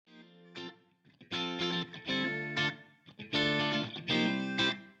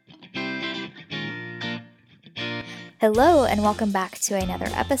Hello, and welcome back to another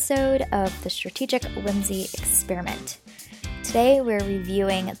episode of the Strategic Whimsy Experiment. Today we're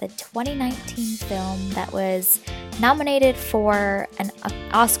reviewing the 2019 film that was nominated for an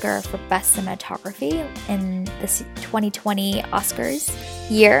Oscar for Best Cinematography in the 2020 Oscars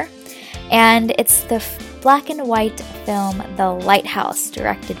year. And it's the black and white film The Lighthouse,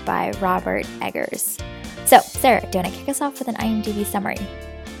 directed by Robert Eggers. So, Sarah, do you want to kick us off with an IMDb summary?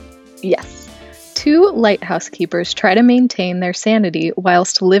 Yes. Two lighthouse keepers try to maintain their sanity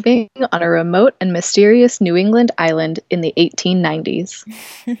whilst living on a remote and mysterious New England island in the 1890s.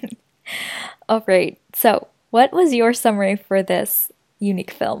 All right. So, what was your summary for this unique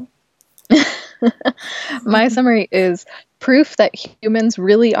film? My summary is proof that humans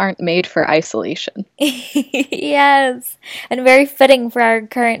really aren't made for isolation. Yes, and very fitting for our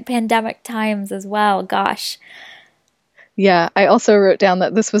current pandemic times as well. Gosh. Yeah, I also wrote down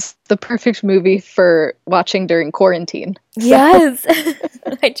that this was the perfect movie for watching during quarantine. Yes,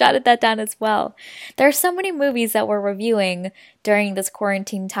 I jotted that down as well. There are so many movies that we're reviewing during this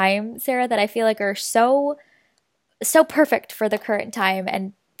quarantine time, Sarah, that I feel like are so perfect for the current time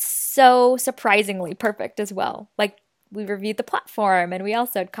and so surprisingly perfect as well. Like, we reviewed The Platform, and we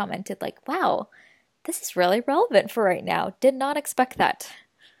also had commented like, wow, this is really relevant for right now. Did not expect that.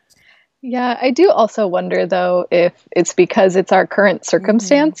 Yeah, I do also wonder, though, if it's because it's our current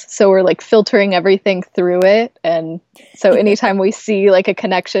circumstance. So we're like filtering everything through it. And so anytime we see like a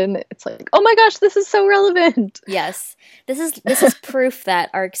connection, it's like, oh my gosh, this is so relevant. Yes. This is proof that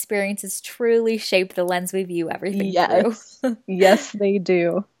our experiences truly shape the lens we view everything through. Yes, they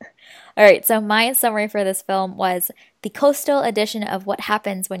do. All right, so my summary for this film was the coastal edition of What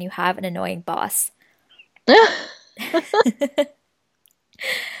Happens When You Have an Annoying Boss.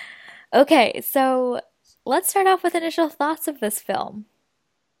 Okay, so let's start off with initial thoughts of this film.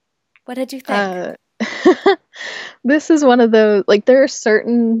 What did you think? This is one of those, like, there are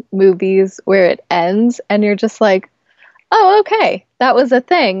certain movies where it ends and you're just like, oh, okay, that was a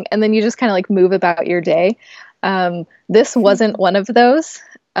thing. And then you just kind of like move about your day. This wasn't one of those.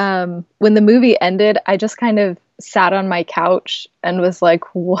 When the movie ended, I just kind of sat on my couch and was like,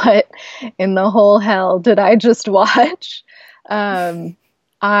 what in the whole hell did I just watch?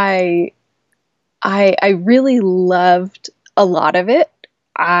 I really loved a lot of it.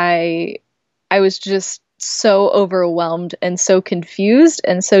 I was just so overwhelmed and so confused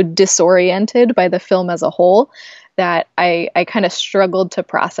and so disoriented by the film as a whole that I kind of struggled to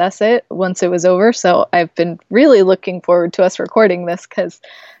process it once it was over. So I've been really looking forward to us recording this because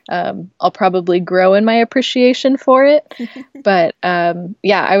I'll probably grow in my appreciation for it. But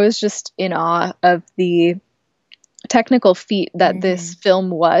yeah, I was just in awe of the technical feat that this film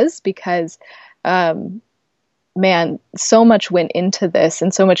was because man, so much went into this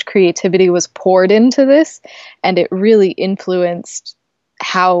and so much creativity was poured into this, and it really influenced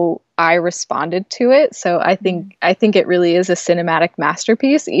how I responded to it. So I think it really is a cinematic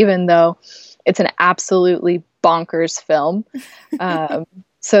masterpiece, even though it's an absolutely bonkers film.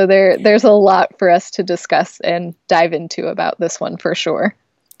 So there's a lot for us to discuss and dive into about this one for sure.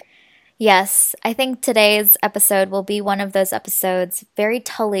 Yes, I think today's episode will be one of those episodes, very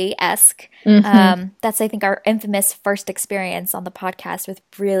Tully-esque. That's, I think, our infamous first experience on the podcast with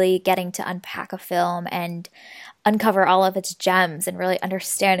really getting to unpack a film and uncover all of its gems and really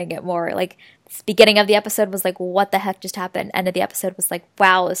understanding it more. Like, the beginning of the episode was like, what the heck just happened? End of the episode was like,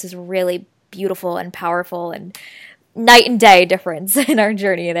 wow, this is really beautiful and powerful, and night and day difference in our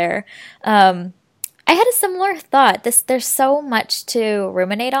journey there. I had a similar thought. There's so much to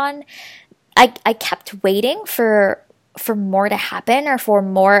ruminate on. I kept waiting for more to happen or for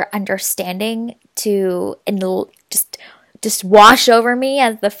more understanding to just wash over me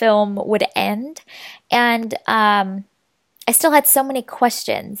as the film would end. And I still had so many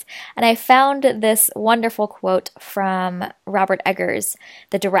questions. And I found this wonderful quote from Robert Eggers,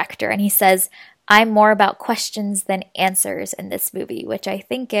 the director, and he says, "I'm more about questions than answers in this movie," which I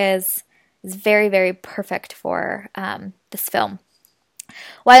think is very, very perfect for this film.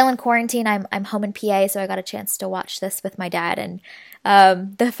 While in quarantine, I'm home in PA, so I got a chance to watch this with my dad,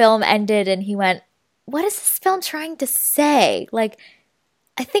 and the film ended, and he went, "What is this film trying to say? Like,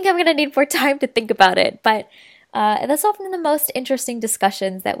 I think I'm going to need more time to think about it." But that's often the most interesting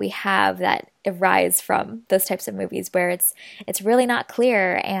discussions that we have that arise from those types of movies, where it's really not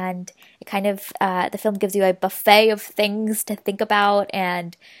clear, and it kind of the film gives you a buffet of things to think about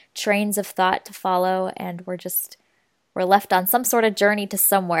and trains of thought to follow, and we're left on some sort of journey to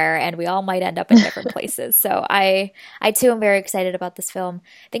somewhere, and we all might end up in different places. So I too am very excited about this film.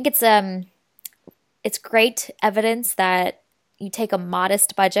 I think it's great evidence that you take a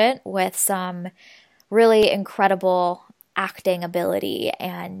modest budget with some really incredible acting ability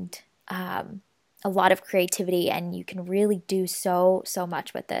and a lot of creativity, and you can really do so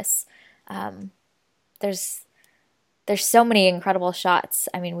much with this. There's there's so many incredible shots.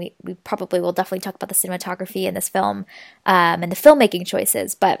 I mean, we probably will definitely talk about the cinematography in this film and the filmmaking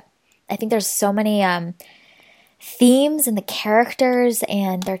choices, but I think there's so many themes and the characters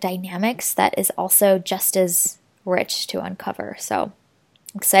and their dynamics that is also just as rich to uncover. So I'm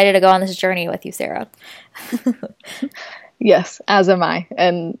excited to go on this journey with you, Sarah. Yes, as am I.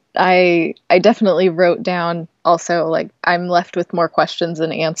 And I definitely wrote down also, like, I'm left with more questions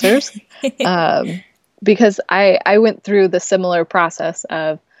than answers. Because I went through the similar process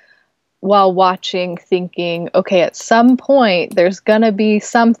of, while watching, thinking, okay, at some point there's gonna be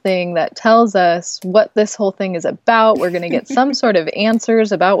something that tells us what this whole thing is about. We're gonna get some sort of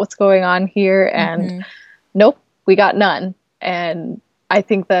answers about what's going on here, and nope, we got none. And I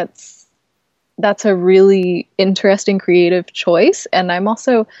think that's a really interesting creative choice. And I'm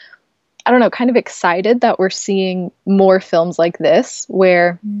also, I don't know, kind of excited that we're seeing more films like this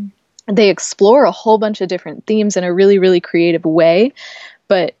where they explore a whole bunch of different themes in a really, really creative way,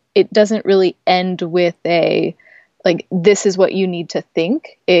 but it doesn't really end with a, like, this is what you need to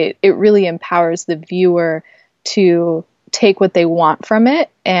think. It really empowers the viewer to take what they want from it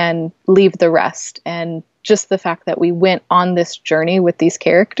and leave the rest. And just the fact that we went on this journey with these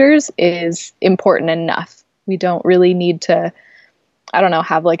characters is important enough. We don't really need to, I don't know,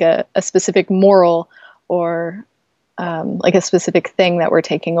 have like a specific moral or like a specific thing that we're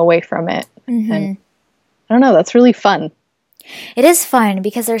taking away from it. And I don't know, that's really fun. It is fun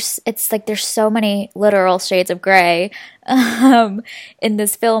because there's so many literal shades of gray in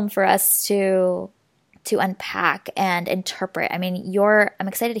this film for us to unpack and interpret. I mean, I'm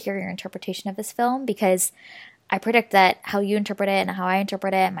excited to hear your interpretation of this film because I predict that how you interpret it and how I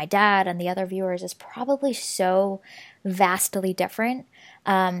interpret it, and my dad and the other viewers, is probably so vastly different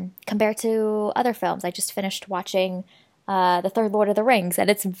compared to other films. I just finished watching the third Lord of the Rings, and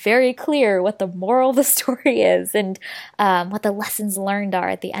it's very clear what the moral of the story is and what the lessons learned are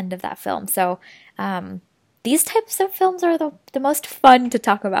at the end of that film. So these types of films are the most fun to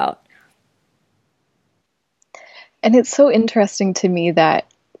talk about. And it's so interesting to me that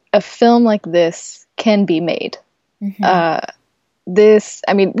a film like this can be made. This,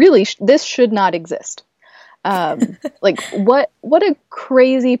 I mean, really, this should not exist. Like, what a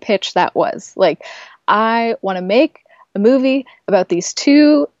crazy pitch that was. Like, I want to make a movie about these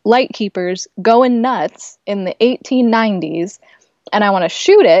two light keepers going nuts in the 1890s, and I want to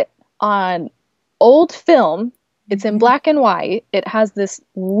shoot it on old film. It's in black and white. It has this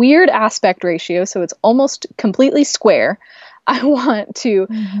weird aspect ratio, so it's almost completely square. I want to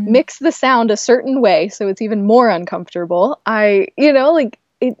mix the sound a certain way so it's even more uncomfortable.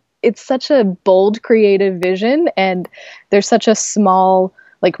 It's such a bold creative vision, and there's such a small,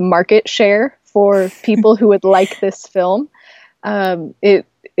 like, market share for people who would like this film.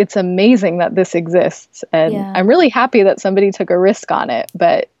 It's amazing that this exists, and I'm really happy that somebody took a risk on it.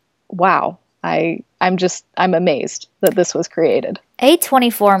 But wow, I'm amazed that this was created.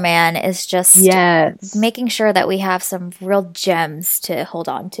 A24, man, is just making sure that we have some real gems to hold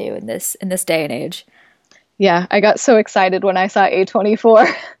on to in this day and age. Yeah, I got so excited when I saw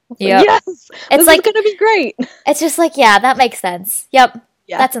A24. Yep. Yes, this is going to be great. It's just like, yeah, that makes sense. Yep,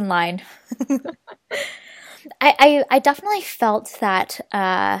 that's in line. I definitely felt that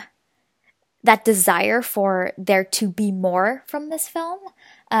that desire for there to be more from this film,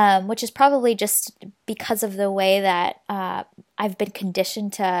 which is probably just because of the way that I've been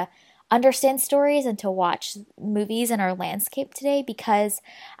conditioned to understand stories and to watch movies in our landscape today, because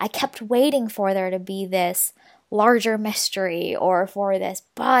I kept waiting for there to be this larger mystery or for this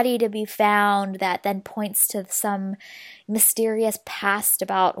body to be found that then points to some mysterious past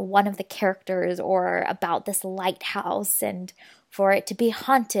about one of the characters or about this lighthouse, and for it to be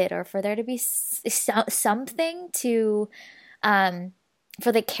haunted, or for there to be something to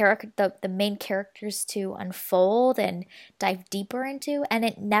for the main characters to unfold and dive deeper into, and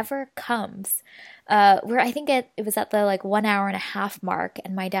it never comes. Where I think it was at the 1 hour and a half mark,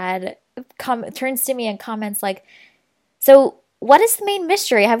 and my dad turns to me and comments like, "So what is the main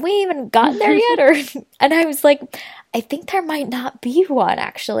mystery? Have we even gotten there yet?" And I was like, "I think there might not be one,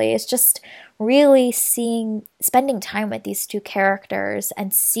 actually. It's just really spending time with these two characters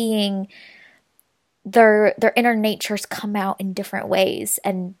and seeing their inner natures come out in different ways."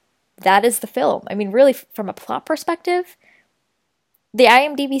 And that is the film. I mean, really, from a plot perspective, the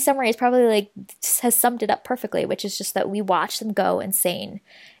IMDb summary is probably has summed it up perfectly, which is just that we watch them go insane,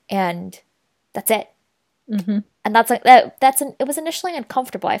 and that's it. Mm-hmm. And that's like that. It was initially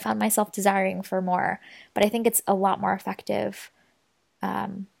uncomfortable. I found myself desiring for more, but I think it's a lot more effective.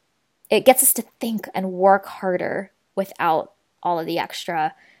 It gets us to think and work harder without all of the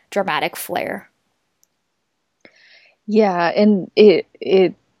extra dramatic flair. Yeah, and it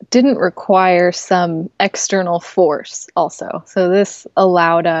didn't require some external force also. So this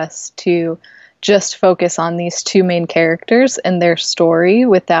allowed us to just focus on these two main characters and their story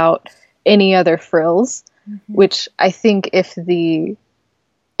without any other frills, Mm-hmm. which I think if the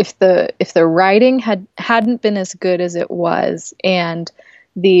writing hadn't been as good as it was, and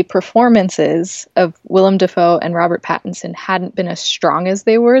the performances of Willem Dafoe and Robert Pattinson hadn't been as strong as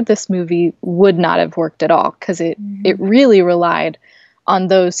they were, this movie would not have worked at all, because it Mm-hmm. really relied on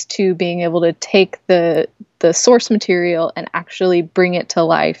those two being able to take the source material and actually bring it to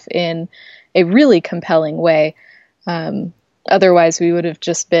life in a really compelling way. Otherwise, we would have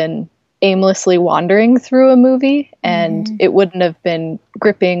just been aimlessly wandering through a movie, and Mm-hmm. it wouldn't have been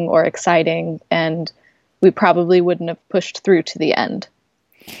gripping or exciting, and we probably wouldn't have pushed through to the end.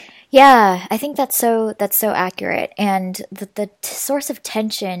 Yeah, I think that's so accurate. And the source of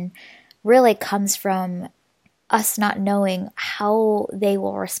tension really comes from us not knowing how they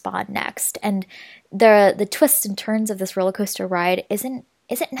will respond next. And the twists and turns of this roller coaster ride isn't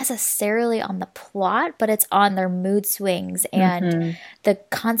necessarily on the plot, but it's on their mood swings and Mm-hmm. the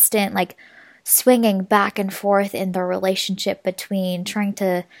constant like swinging back and forth in their relationship between trying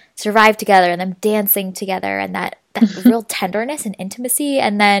to survive together and them dancing together, and that real tenderness and intimacy,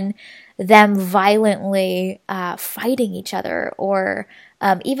 and then them violently fighting each other, or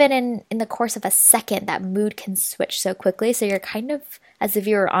even in the course of a second, that mood can switch so quickly. So you're kind of as if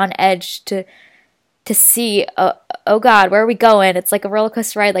you're on edge to see, oh God, where are we going? It's like a roller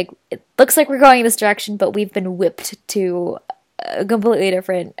coaster ride. Like it looks like we're going in this direction, but we've been whipped to a completely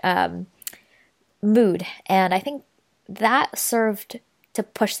different mood. And I think that served to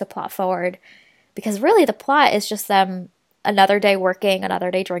push the plot forward, because really the plot is just them another day working,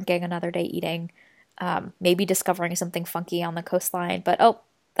 another day drinking, another day eating, maybe discovering something funky on the coastline, but oh,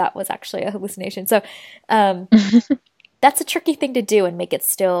 that was actually a hallucination. So that's a tricky thing to do and make it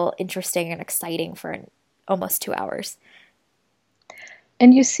still interesting and exciting for almost 2 hours.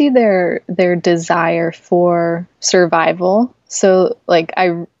 And you see their desire for survival. So like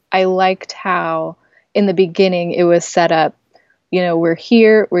I liked how in the beginning it was set up, we're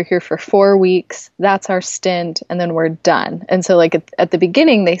here for 4 weeks, that's our stint, and then we're done. And so like at the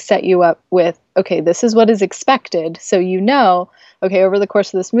beginning they set you up with, okay, this is what is expected. So okay, over the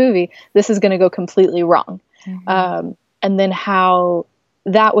course of this movie, this is going to go completely wrong. Mm-hmm. And then how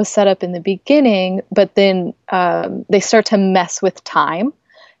that was set up in the beginning, but then they start to mess with time.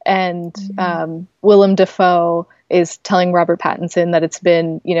 And Mm-hmm. Willem Dafoe is telling Robert Pattinson that it's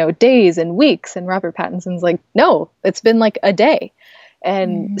been, days and weeks. And Robert Pattinson's like, no, it's been like a day.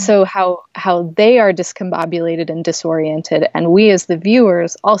 And Mm-hmm. so how they are discombobulated and disoriented, and we as the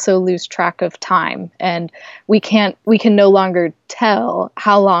viewers also lose track of time, and we can no longer tell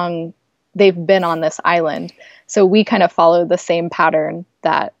how long they've been on this island. So we kind of follow the same pattern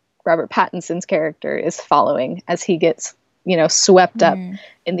that Robert Pattinson's character is following as he gets, swept up Mm-hmm.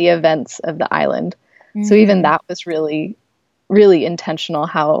 in the events of the island. So even Mm-hmm. that was really, really intentional,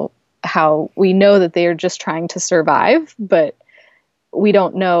 how we know that they are just trying to survive, but we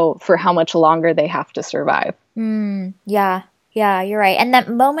don't know for how much longer they have to survive. Yeah, yeah, you're right. And that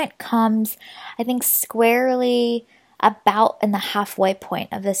moment comes, I think, squarely about in the halfway point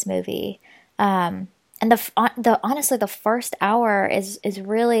of this movie. And the honestly, the first hour is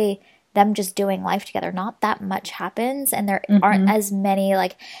really them just doing life together. Not that much happens, and there aren't Mm-hmm. as many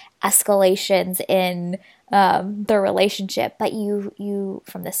like escalations in their relationship. But you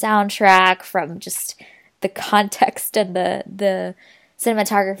from the soundtrack, from just the context and the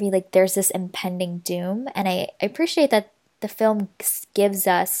cinematography, like there's this impending doom, and I appreciate that the film gives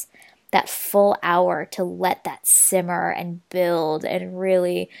us that full hour to let that simmer and build and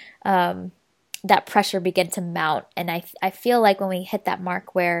really that pressure begin to mount. And I feel like when we hit that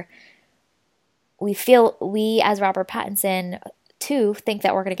mark where we as Robert Pattinson too think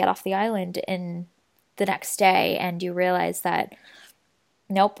that we're going to get off the island in the next day, and you realize that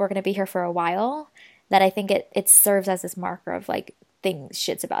nope, we're going to be here for a while, that I think it serves as this marker of like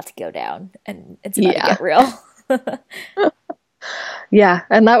shit's about to go down and it's about to Yeah. get real. Yeah.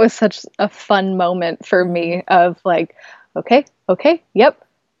 And that was such a fun moment for me of like, okay, yep.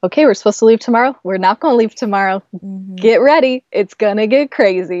 Okay, we're supposed to leave tomorrow. We're not going to leave tomorrow. Mm-hmm. Get ready. It's going to get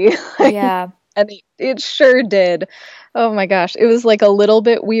crazy. Yeah. And it sure did. Oh my gosh. It was like a little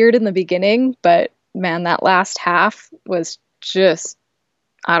bit weird in the beginning, but man, that last half was just,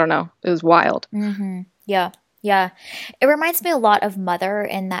 I don't know, it was wild. Mm-hmm. Yeah. Yeah. It reminds me a lot of Mother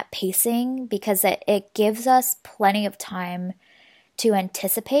in that pacing because it gives us plenty of time to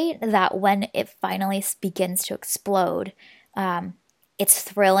anticipate that when it finally begins to explode, um, it's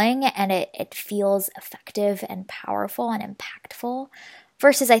thrilling and it feels effective and powerful and impactful.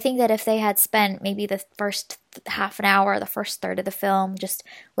 Versus, I think that if they had spent maybe the first half an hour, the first third of the film, just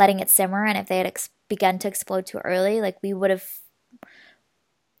letting it simmer, and if they had begun to explode too early, like we would have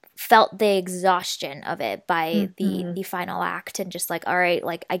felt the exhaustion of it by Mm-hmm. the final act and just like, all right,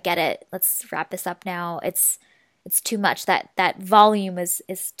 like I get it, let's wrap this up now. It's too much. That volume is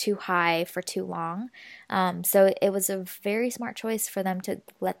too high for too long. So it was a very smart choice for them to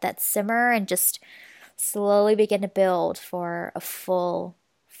let that simmer and just slowly begin to build for a full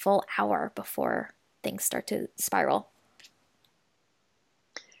hour before things start to spiral.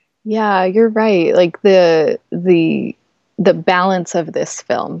 Yeah, you're right. Like the balance of this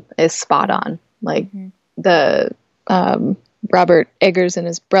film is spot on. Like Mm-hmm. the Robert Eggers and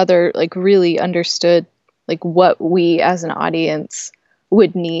his brother like really understood like what we as an audience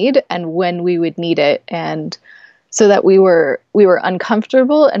would need and when we would need it, and so that we were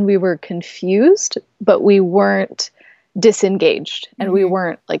uncomfortable and we were confused, but we weren't disengaged and we Mm-hmm.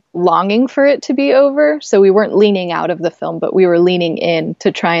 weren't like longing for it to be over. So we weren't leaning out of the film, but we were leaning in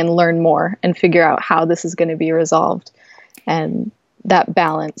to try and learn more and figure out how this is going to be resolved. And that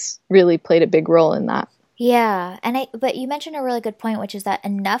balance really played a big role in that. Yeah, but you mentioned a really good point, which is that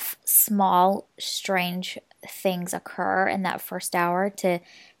enough small, strange things occur in that first hour to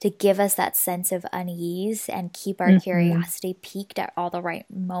give us that sense of unease and keep our Mm-hmm. curiosity piqued at all the right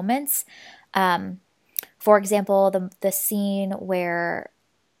moments. Um, for example, the scene where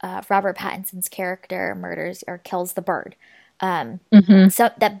Robert Pattinson's character murders or kills the bird. Um, Mm-hmm.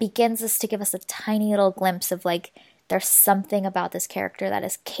 so that begins us to give us a tiny little glimpse of like there's something about this character that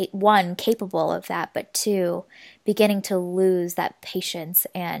is one capable of that, but two beginning to lose that patience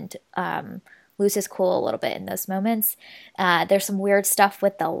and lose his cool a little bit in those moments. There's some weird stuff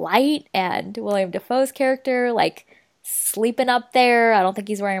with the light and William Dafoe's character like sleeping up there. I don't think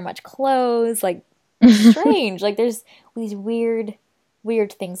he's wearing much clothes. Like strange. Like there's these weird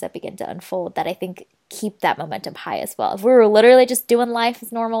things that begin to unfold that I think keep that momentum high as well. If we were literally just doing life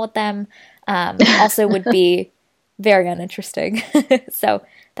as normal with them, also would be very uninteresting. So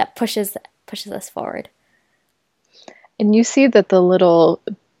that pushes us forward. And you see that the little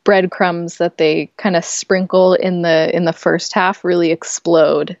breadcrumbs that they kind of sprinkle in the first half really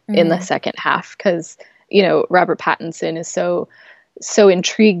explode in the Mm-hmm. second half, because Robert Pattinson is so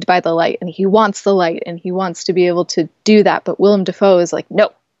intrigued by the light and he wants the light and he wants to be able to do that, but Willem Dafoe is like,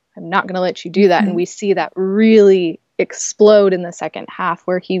 no, I'm not going to let you do that. And we see that really explode in the second half,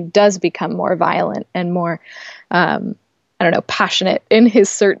 where he does become more violent and more I don't know, passionate in his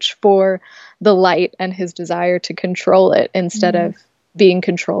search for the light and his desire to control it instead Mm-hmm. of being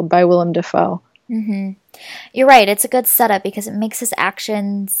controlled by Willem Dafoe. Mm-hmm. You're right. It's a good setup because it makes his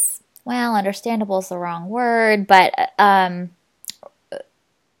actions, well, understandable is the wrong word, but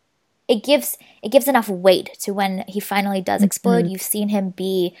it gives enough weight to when he finally does explode. Mm-hmm. You've seen him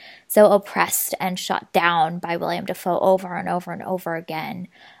be so oppressed and shot down by William Dafoe over and over and over again,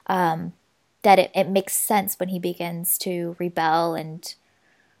 that it makes sense when he begins to rebel and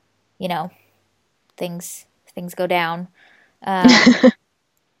you know things go down. Um,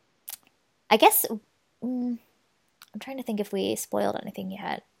 I guess I'm trying to think if we spoiled anything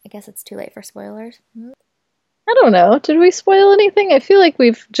yet. I guess it's too late for spoilers. I don't know. Did we spoil anything? I feel like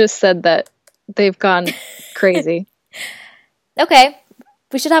we've just said that they've gone crazy. Okay,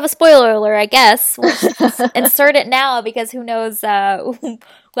 we should have a spoiler alert, I guess. We'll just insert it now because who knows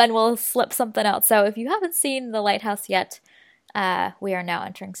when we'll slip something out. So if you haven't seen The Lighthouse yet, we are now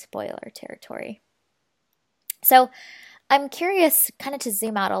entering spoiler territory. So I'm curious, kind of to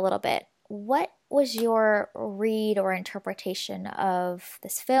zoom out a little bit, what was your read or interpretation of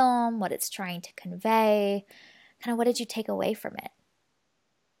this film, what it's trying to convey? Kind of what did you take away from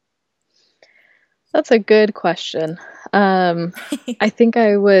That's a good question. I think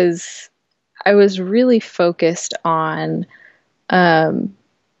I was really focused on kind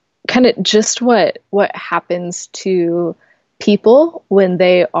of just what happens to people when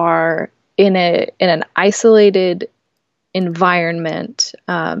they are in an isolated environment,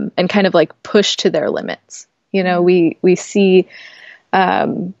 and kind of like pushed to their limits. it? We see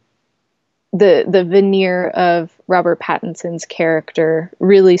the veneer of Robert Pattinson's character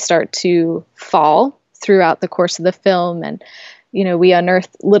really start to fall throughout the course of the film, and we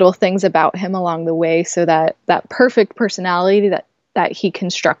unearth little things about him along the way, so that perfect personality that he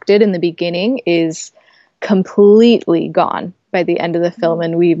constructed in the beginning is completely gone by the end of the film,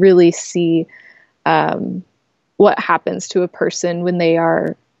 and we really see what happens to a person when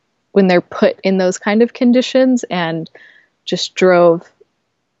they're put in those kind of conditions, and just drove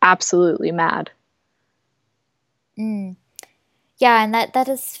absolutely mad. Yeah, and that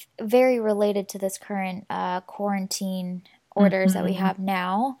is very related to this current quarantine orders that we have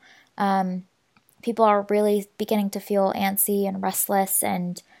now. People are really beginning to feel antsy and restless,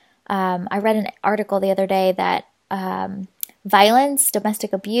 and I read an article the other day that violence,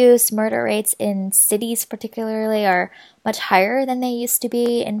 domestic abuse, murder rates in cities particularly are much higher than they used to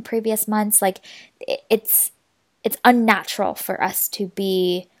be in previous months. Like it's unnatural for us to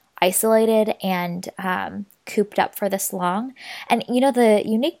be isolated and cooped up for this long. And the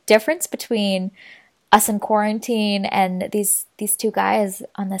unique difference between us in quarantine and these two guys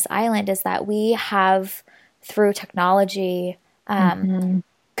on this island is that we have, through technology,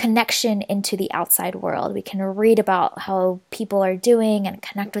 connection into the outside world. We can read about how people are doing and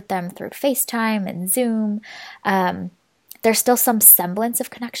connect with them through FaceTime and Zoom. There's still some semblance of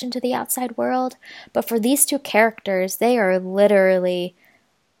connection to the outside world, but for these two characters, they are literally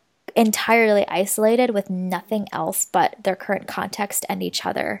entirely isolated with nothing else but their current context and each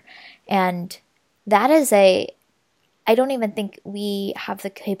other. And that is I don't even think we have the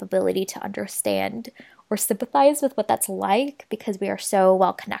capability to understand or sympathize with what that's like, because we are so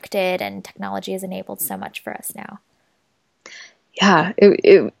well connected and technology has enabled so much for us now. Yeah,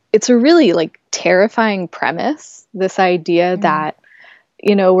 it's a really terrifying premise, this idea that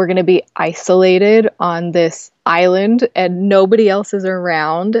we're going to be isolated on this island and nobody else is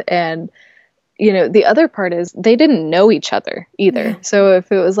around. And the other part is they didn't know each other either. Yeah. So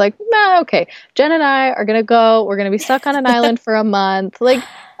if it was okay, Jen and I are going to go, we're going to be stuck on an island for a month.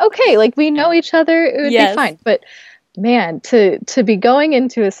 Okay, we know each other, it would be fine. But man, to be going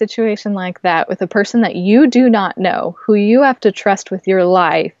into a situation like that with a person that you do not know, who you have to trust with your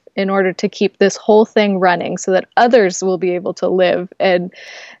life in order to keep this whole thing running so that others will be able to live. And,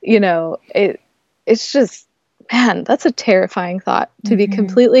 it's just, man, that's a terrifying thought, to be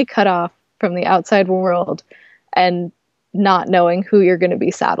completely cut off from the outside world and not knowing who you're going to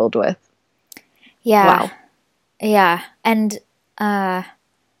be saddled with. Yeah. Wow. Yeah. And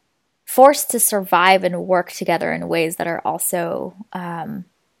forced to survive and work together in ways that are also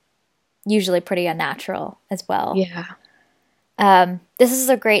usually pretty unnatural as well. Yeah. This is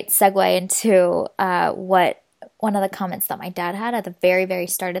a great segue into what one of the comments that my dad had at the very, very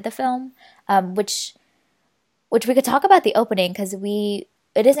start of the film, which we could talk about the opening, because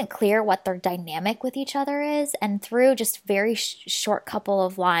it isn't clear what their dynamic with each other is. And through just very short couple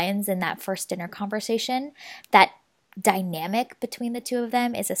of lines in that first dinner conversation, that dynamic between the two of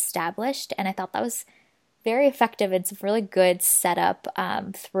them is established. And I thought that was very effective. It's a really good setup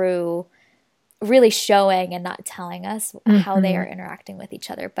through really showing and not telling us how they are interacting with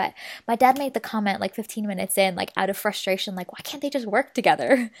each other. But my dad made the comment 15 minutes in, out of frustration, why can't they just work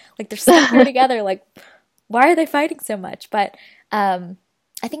together? They're stuck here together. Why are they fighting so much? But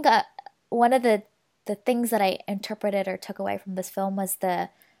I think one of the things that I interpreted or took away from this film was the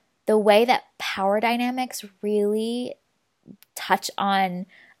way that power dynamics really touch on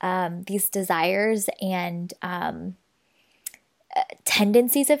these desires and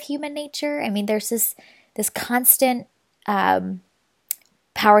tendencies of human nature. I mean, there's this constant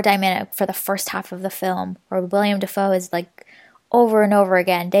power dynamic for the first half of the film where William Dafoe is over and over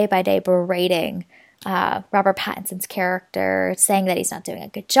again, day by day, berating Robert Pattinson's character, saying that he's not doing a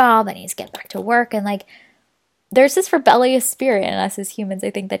good job and he's getting back to work. And there's this rebellious spirit in us as humans,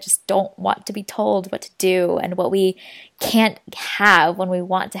 I think, that just don't want to be told what to do and what we can't have when we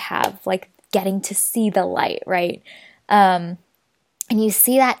want to have, getting to see the light, right? And you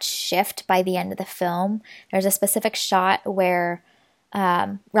see that shift by the end of the film. There's a specific shot where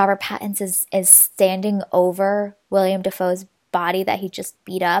Robert Pattinson is standing over William Dafoe's body that he just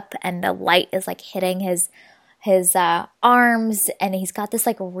beat up, and the light is hitting his arms, and he's got this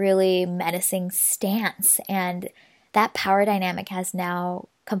really menacing stance, and that power dynamic has now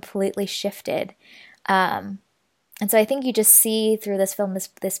completely shifted. And so I think you just see through this film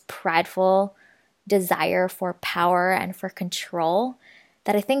this prideful desire for power and for control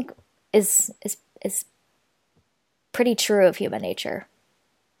that I think is pretty true of human nature.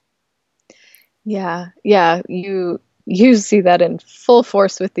 Yeah, you see that in full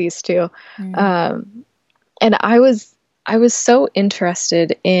force with these two. And I was so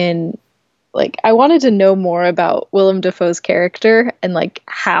interested in, I wanted to know more about Willem Dafoe's character and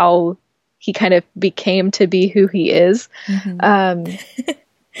how he kind of became to be who he is.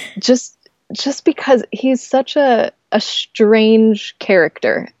 Just because he's such a strange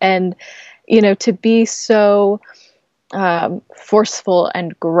character, and to be so forceful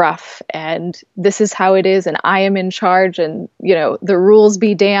and gruff, and this is how it is, and I am in charge, and the rules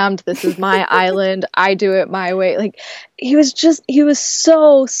be damned. This is my island. I do it my way. Like he was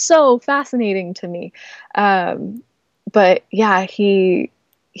so fascinating to me. But yeah, he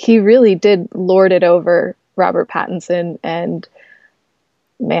really did lord it over Robert Pattinson, and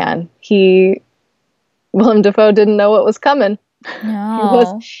man, Willem Dafoe didn't know what was coming.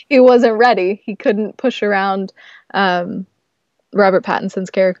 No. He wasn't ready. He couldn't push around Robert Pattinson's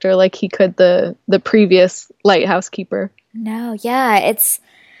character like he could the previous lighthouse keeper. No, yeah, it's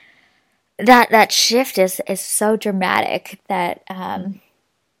that shift is so dramatic that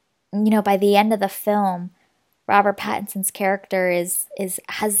by the end of the film, Robert Pattinson's character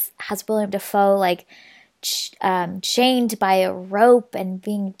has William Dafoe like chained by a rope and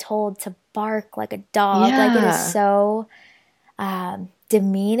being told to bark like a dog. Yeah. Like it is so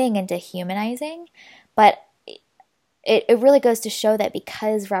demeaning and dehumanizing, but it really goes to show that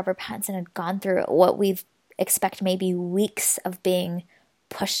because Robert Pattinson had gone through what we've expect maybe weeks of being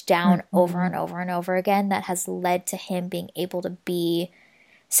pushed down over and over and over again, that has led to him being able to be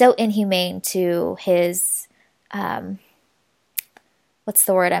so inhumane to his what's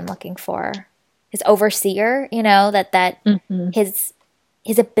the word I'm looking for? His overseer, that his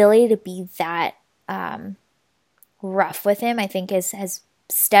ability to be that rough with him, I think has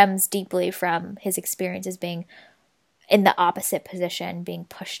stems deeply from his experiences being in the opposite position, being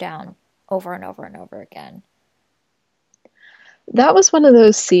pushed down over and over and over again. That was one of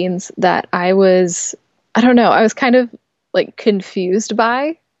those scenes that I was kind of like confused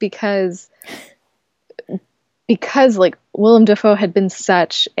by because like Willem Dafoe had been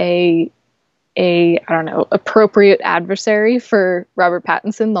such a appropriate adversary for Robert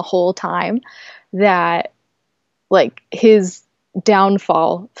Pattinson the whole time, that like his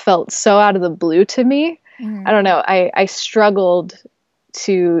downfall felt so out of the blue to me. I don't know. I struggled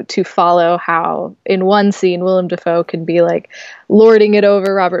to follow how in one scene Willem Dafoe can be like lording it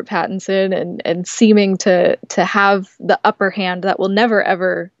over Robert Pattinson and seeming to have the upper hand that will never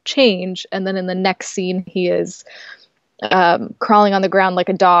ever change, and then in the next scene he is crawling on the ground like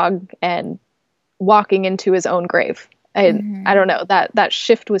a dog and walking into his own grave. And I don't know, that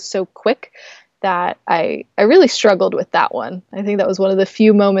shift was so quick that I really struggled with that one. I think that was one of the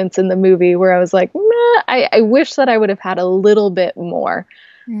few moments in the movie where I was like, I wish that I would have had a little bit more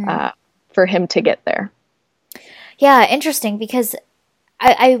for him to get there. Yeah, interesting, because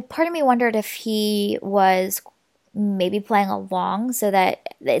I part of me wondered if he was maybe playing along so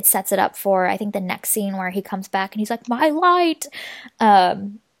that it sets it up for, I think, the next scene where he comes back and he's like, my light!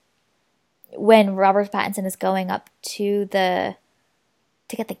 When Robert Pattinson is going up to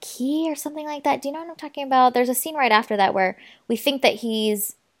get the key or something like that. Do you know what I'm talking about? There's a scene right after that where we think that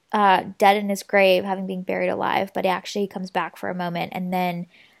he's dead in his grave, having been buried alive, but actually he comes back for a moment, and then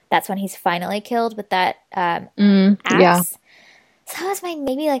that's when he's finally killed with that axe. Yeah. So that was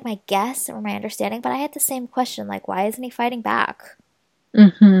my guess or my understanding, but I had the same question, like, why isn't he fighting back?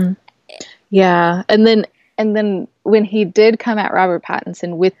 Yeah, and then when he did come at Robert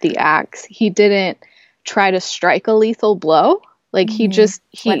Pattinson with the axe, he didn't try to strike a lethal blow. Like he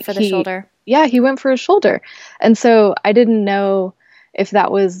went for the shoulder. Yeah, he went for his shoulder. And so I didn't know if that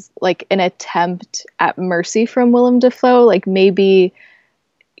was like an attempt at mercy from Willem Dafoe. Like maybe,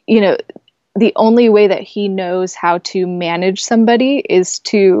 the only way that he knows how to manage somebody is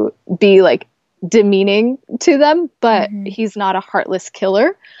to be like demeaning to them, but he's not a heartless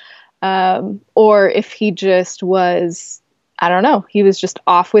killer. Or if he just was, I don't know, he was just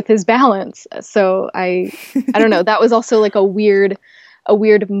off with his balance. So I don't know. That was also like a weird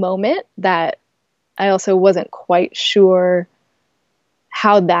moment that I also wasn't quite sure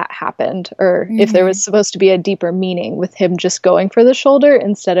how that happened, or if there was supposed to be a deeper meaning with him just going for the shoulder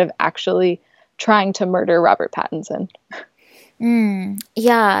instead of actually trying to murder Robert Pattinson.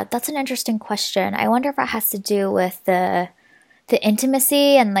 Yeah, that's an interesting question. I wonder if it has to do with the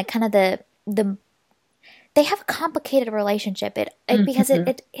intimacy and like kind of the they have a complicated relationship. Because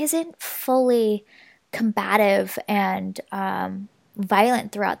it isn't fully combative and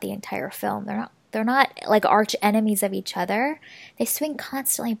violent throughout the entire film. They're not like arch enemies of each other. They swing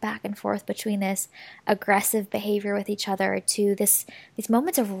constantly back and forth between this aggressive behavior with each other to these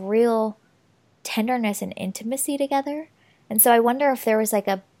moments of real tenderness and intimacy together. And so I wonder if there was like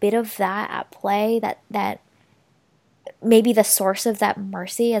a bit of that at play, that maybe the source of that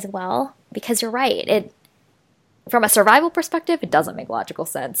mercy as well. Because you're right, from a survival perspective, it doesn't make logical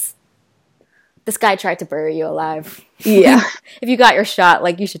sense. this guy tried to bury you alive. Yeah. If you got your shot,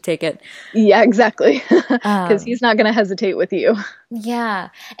 like, you should take it. Yeah, exactly. Because he's not going to hesitate with you. Yeah.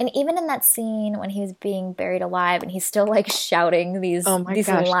 And even in that scene when he was being buried alive and he's still like shouting these Oh my these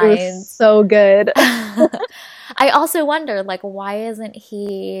gosh, it lines. was so good. I also wonder, like, why isn't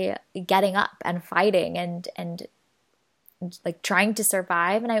he getting up and fighting and like trying to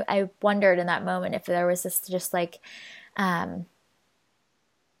survive? And I wondered in that moment if there was this just like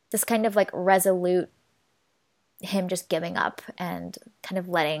this kind of like resolute him just giving up and kind of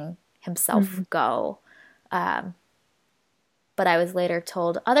letting himself go. But I was later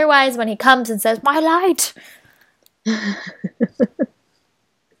told otherwise when he comes and says, "My light."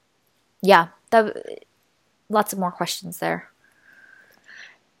 Yeah, lots of more questions there.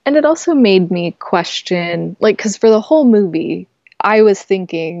 And it also made me question, like, because for the whole movie, I was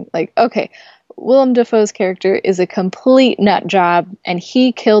thinking, like, okay, Willem Dafoe's character is a complete nut job, and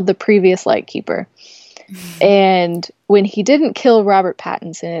he killed the previous Lightkeeper. And when he didn't kill Robert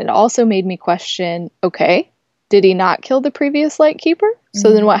Pattinson, it also made me question, okay, did he not kill the previous Lightkeeper?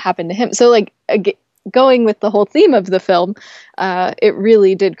 So then what happened to him? So, like, going with the whole theme of the film, it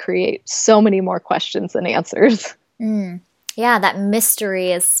really did create so many more questions than answers. Yeah, that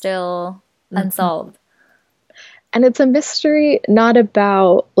mystery is still unsolved. And it's a mystery not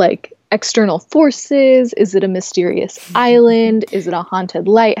about, like, external forces. Is it a mysterious island? Is it a haunted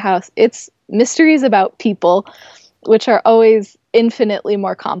lighthouse? It's mysteries about people, which are always infinitely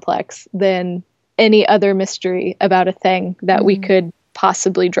more complex than any other mystery about a thing that we could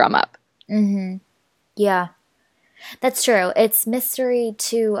possibly drum up. Yeah, that's true. It's mystery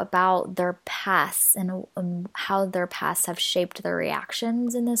too about their pasts and how their pasts have shaped their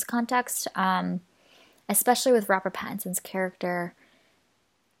reactions in this context. Especially with Robert Pattinson's character,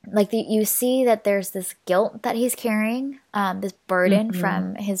 like you see that there's this guilt that he's carrying, this burden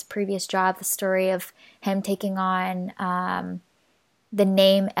from his previous job. The story of him taking on the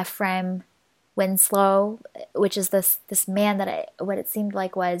name Ephraim Winslow, which is this man that what it seemed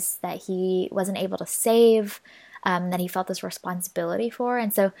like was that he wasn't able to save, that he felt this responsibility for,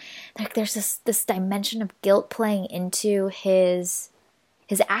 and so like there's this dimension of guilt playing into his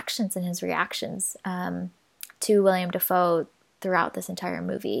actions and his reactions to William Dafoe throughout this entire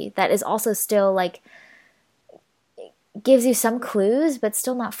movie. That is also still like gives you some clues, but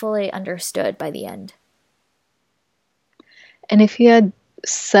still not fully understood by the end. And if he had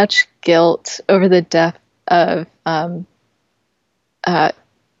such guilt over the death of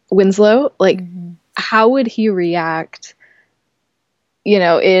Winslow, like how would he react,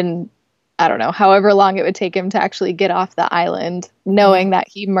 in, I don't know, however long it would take him to actually get off the island, knowing that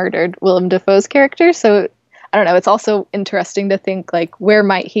he murdered Willem Dafoe's character? So I don't know, it's also interesting to think, like, where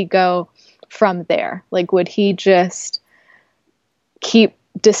might he go from there? Like, would he just keep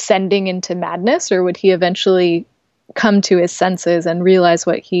descending into madness, or would he eventually come to his senses and realize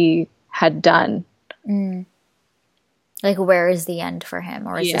what he had done? Like, where is the end for him?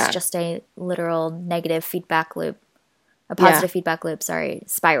 Or is this just a literal negative feedback loop? A positive feedback loop,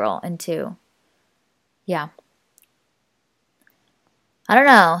 spiral into... Yeah. I don't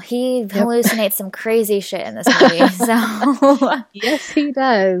know. He hallucinates some crazy shit in this movie, so... Yes, he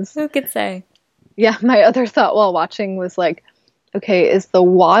does. Who could say? Yeah, my other thought while watching was like, okay, is the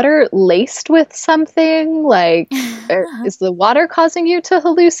water laced with something? Like, is the water causing you to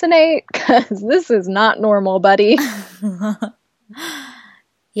hallucinate? Because this is not normal, buddy.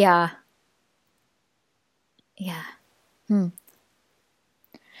 Yeah. Yeah.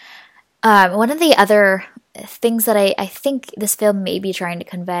 One of the other things that I think this film may be trying to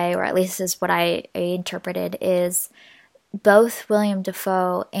convey, or at least is what I interpreted, is both William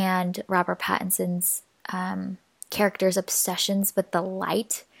Dafoe and Robert Pattinson's characters' obsessions with the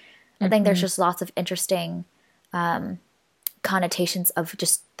light. I think there's just lots of interesting connotations of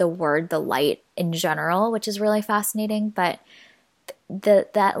just the word, the light in general, which is really fascinating. But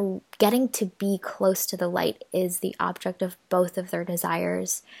that getting to be close to the light is the object of both of their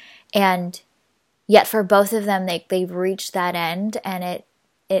desires, and yet for both of them, they've reached that end, and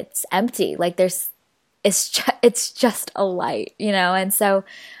it's empty. Like it's just a light, and so.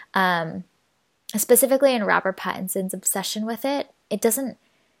 Specifically in Robert Pattinson's obsession with it, it's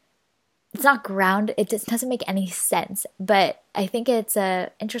not ground, it just doesn't make any sense, but I think it's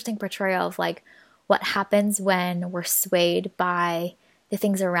a interesting portrayal of like what happens when we're swayed by the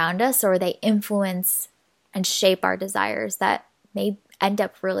things around us, or they influence and shape our desires that may end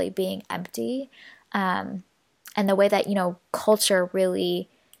up really being empty, and the way that culture really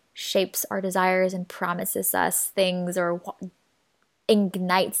shapes our desires and promises us things, or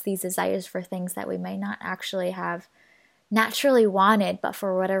ignites these desires for things that we may not actually have naturally wanted, but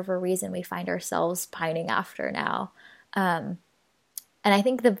for whatever reason we find ourselves pining after now. And I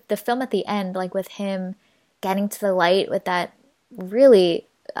think the film at the end, like with him getting to the light with that really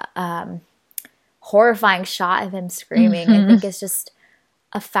horrifying shot of him screaming, I think is just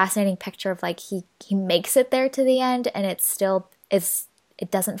a fascinating picture of like he makes it there to the end, and it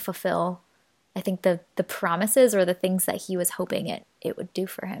doesn't fulfill, I think, the promises or the things that he was hoping it would do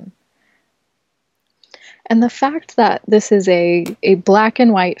for him. And the fact that this is a black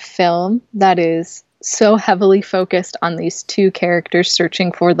and white film that is so heavily focused on these two characters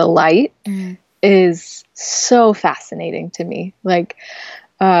searching for the light is so fascinating to me. Like,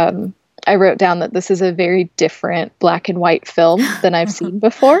 I wrote down that this is a very different black and white film than I've seen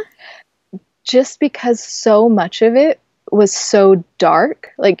before, just because so much of it was so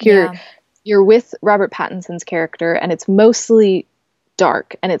dark. Like you're with Robert Pattinson's character, and it's mostly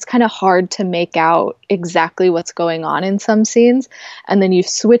dark, and it's kind of hard to make out exactly what's going on in some scenes. And then you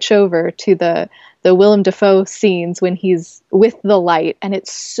switch over to the Willem Dafoe scenes when he's with the light, and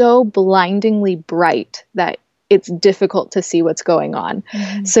it's so blindingly bright that it's difficult to see what's going on.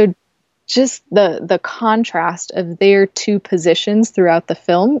 So just the contrast of their two positions throughout the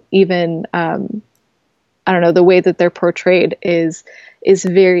film, even I don't know, the way that they're portrayed is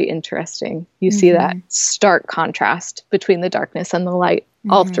very interesting. You see that stark contrast between the darkness and the light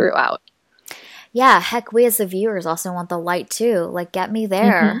all throughout. Yeah, heck, we as the viewers also want the light too. Like, get me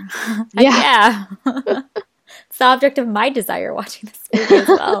there. Yeah. It's the object of my desire watching this movie as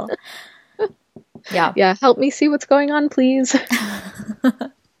well. Yeah, help me see what's going on, please.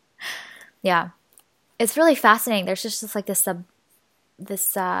 Yeah. It's really fascinating. There's just like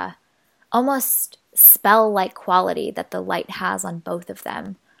this almost spell-like quality that the light has on both of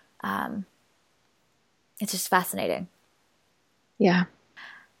them. It's just fascinating. Yeah.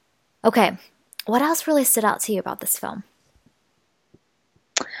 Okay. What else really stood out to you about this film?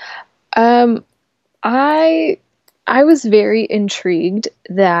 I was very intrigued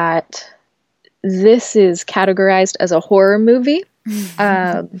that this is categorized as a horror movie.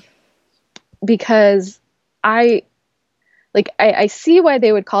 Because I see why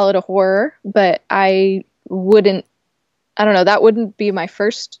they would call it a horror, but I don't know, that wouldn't be my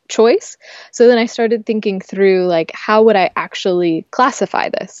first choice. So then I started thinking through, like, how would I actually classify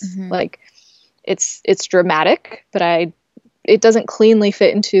this? Like, it's dramatic, but it doesn't cleanly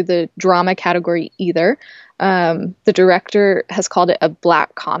fit into the drama category either. The director has called it a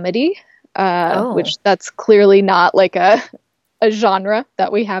black comedy, which that's clearly not like a genre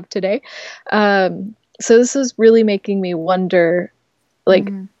that we have today. So this is really making me wonder, like,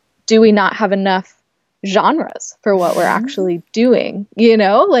 do we not have enough genres for what we're actually doing? You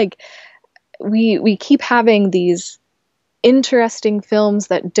know, like we keep having these interesting films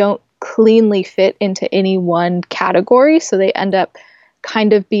that don't cleanly fit into any one category, so they end up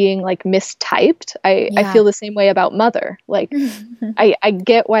kind of being like mistyped. I feel the same way about Mother. Like I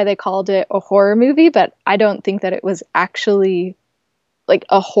get why they called it a horror movie, but I don't think that it was actually like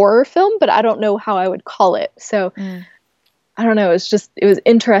a horror film, but I don't know how I would call it. So I don't know. It was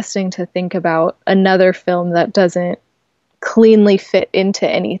interesting to think about another film that doesn't cleanly fit into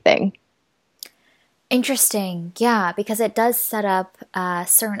anything. Interesting. Yeah, because it does set up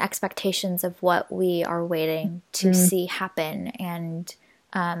certain expectations of what we are waiting to see happen, and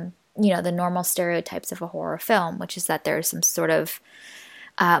the normal stereotypes of a horror film, which is that there's some sort of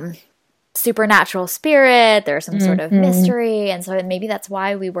supernatural spirit, there's some sort of mystery, and so maybe that's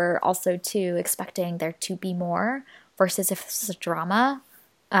why we were also too expecting there to be more, versus if this is a drama,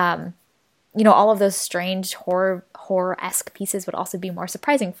 all of those strange horror-esque pieces would also be more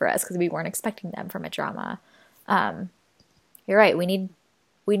surprising for us because we weren't expecting them from a drama. You're right, we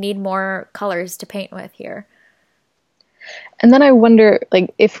need more colors to paint with here. And then I wonder,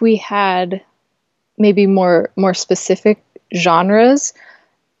 like, if we had maybe more specific genres,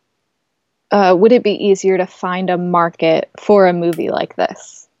 would it be easier to find a market for a movie like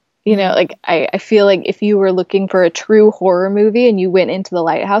this? You know, like, I feel like if you were looking for a true horror movie and you went into the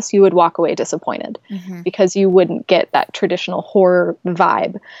Lighthouse, you would walk away disappointed because you wouldn't get that traditional horror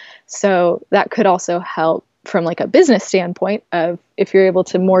vibe. So that could also help from like a business standpoint of, if you're able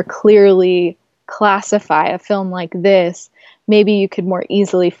to more clearly classify a film like this, maybe you could more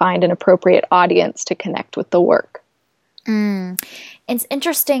easily find an appropriate audience to connect with the work. It's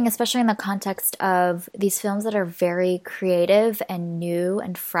interesting, especially in the context of these films that are very creative and new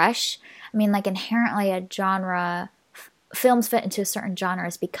and fresh. I mean, like, inherently a genre, films fit into certain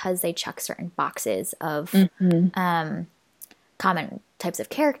genres because they check certain boxes of common types of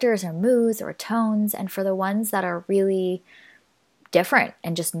characters or moods or tones. And for the ones that are really different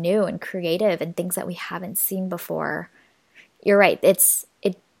and just new and creative and things that we haven't seen before, you're right. It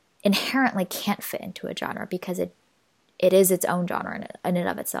inherently can't fit into a genre because it is its own genre in and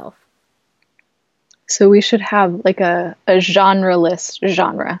of itself. So we should have like a genre-less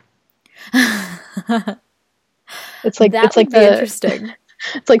genre. It's like That would be interesting.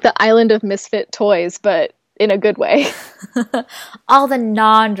 It's like the island of misfit toys, but in a good way. All the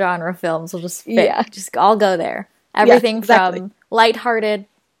non-genre films will just fit. Yeah. Just all go there. Everything exactly. from lighthearted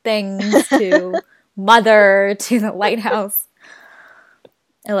things to Mother to the Lighthouse.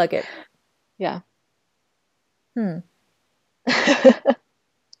 I like it. Yeah.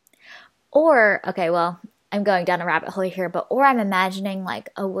 Or, okay, well, I'm going down a rabbit hole here, or I'm imagining like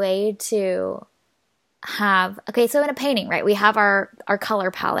a way to have, okay, so in a painting, right, we have our color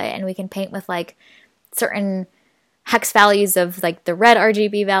palette and we can paint with like certain hex values of like the red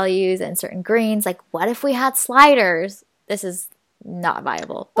RGB values and certain greens. Like, what if we had sliders? This is not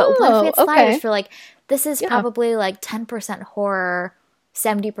viable. But what if we had sliders for like, this is probably like 10% horror,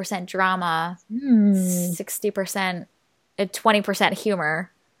 70% drama, 60%, 20%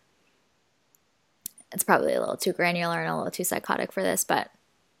 humor. It's probably a little too granular and a little too psychotic for this, but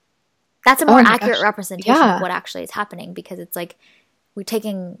that's a more accurate representation of what actually is happening, because it's like we're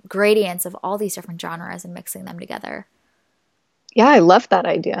taking gradients of all these different genres and mixing them together. Yeah, I love that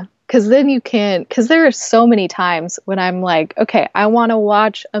idea. Because then you can, because there are so many times when I'm like, okay, I want to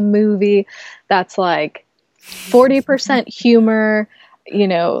watch a movie that's like 40% humor,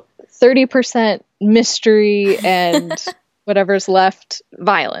 30% mystery, and whatever's left,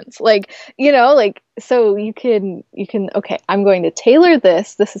 violence. Like, so you can, okay, I'm going to tailor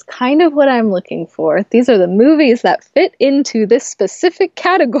this. This is kind of what I'm looking for. These are the movies that fit into this specific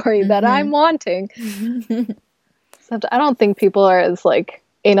category that I'm wanting. Except I don't think people are as like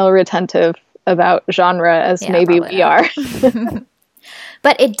anal retentive about genre as maybe we are.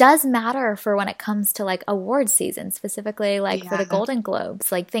 But it does matter for when it comes to like award season, specifically like for the Golden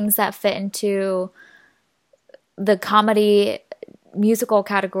Globes, like things that fit into the comedy musical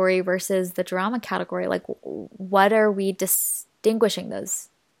category versus the drama category. Like, what are we distinguishing those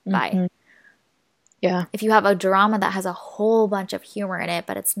by? Yeah. If you have a drama that has a whole bunch of humor in it,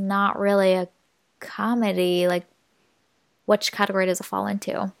 but it's not really a comedy, like, which category does it fall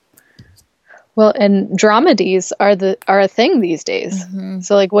into? Well, and dramedies are a thing these days.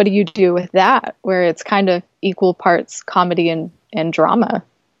 So like, what do you do with that, where it's kind of equal parts comedy and drama?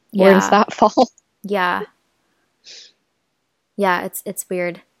 Where does that fall? Yeah, it's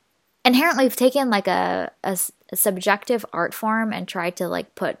weird. Inherently, we've taken like a subjective art form and tried to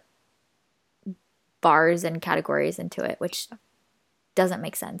like put bars and categories into it, which doesn't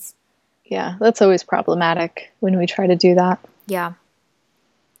make sense. Yeah, that's always problematic when we try to do that. Yeah.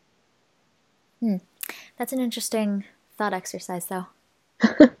 That's an interesting thought exercise, though.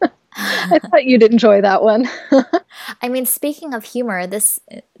 I thought you'd enjoy that one. I mean, speaking of humor,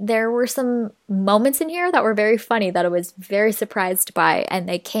 there were some moments in here that were very funny that I was very surprised by, and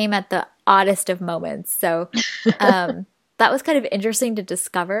they came at the oddest of moments. So that was kind of interesting to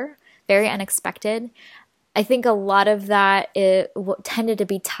discover, very unexpected. I think a lot of that tended to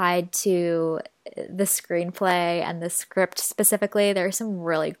be tied to the screenplay and the script specifically. There are some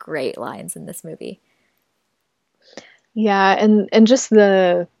really great lines in this movie. Yeah, and just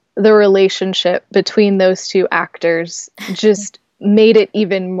the relationship between those two actors just made it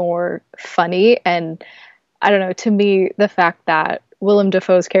even more funny. And I don't know, to me, the fact that Willem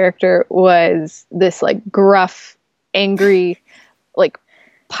Dafoe's character was this like gruff, angry, like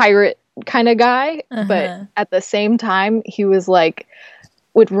pirate kind of guy, but at the same time he was like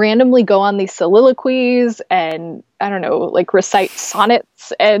would randomly go on these soliloquies and I don't know, like recite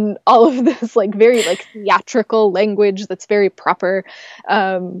sonnets and all of this like very like theatrical language that's very proper,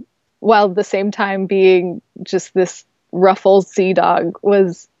 while at the same time being just this rough old sea dog,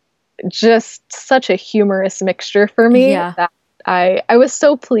 was just such a humorous mixture for me that I was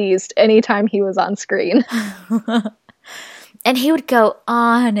so pleased anytime he was on screen. And he would go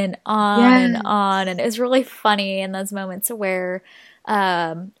on and on and on, and it was really funny in those moments where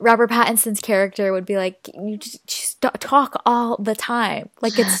Robert Pattinson's character would be like, you just talk all the time,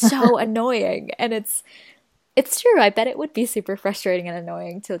 like it's so annoying. And it's true. I bet it would be super frustrating and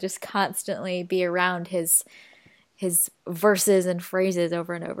annoying to just constantly be around his verses and phrases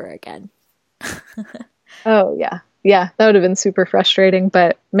over and over again. Oh yeah, that would have been super frustrating,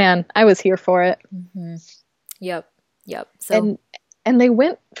 but man, I was here for it. Yep. So and they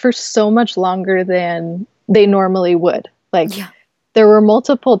went for so much longer than they normally would. Like there were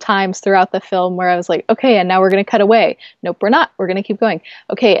multiple times throughout the film where I was like, okay, and now we're going to cut away. Nope, we're not. We're going to keep going.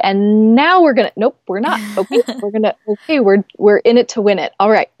 Okay, and now we're going to, nope, we're not. Okay, we're in it to win it. All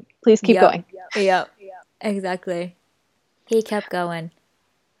right, please keep going. Yep, exactly. He kept going.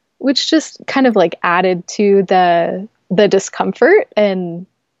 Which just kind of like added to the discomfort, and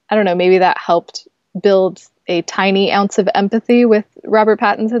I don't know, maybe that helped build a tiny ounce of empathy with Robert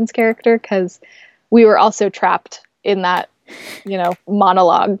Pattinson's character, because we were also trapped in that,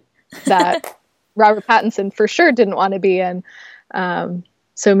 monologue that Robert Pattinson for sure didn't want to be in.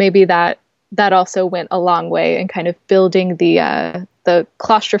 So maybe that also went a long way in kind of building the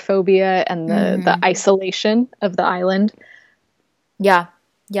claustrophobia and the isolation of the island. Yeah,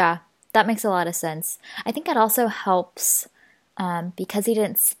 that makes a lot of sense. I think it also helps because he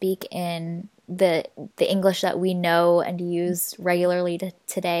didn't speak in the English that we know and use regularly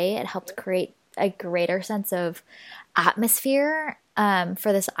today. It helped create a greater sense of atmosphere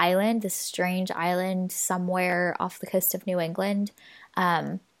for this island, this strange island somewhere off the coast of New England.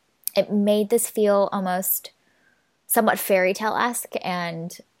 It made this feel almost somewhat fairy tale-esque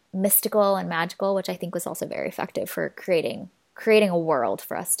and mystical and magical, which I think was also very effective for creating a world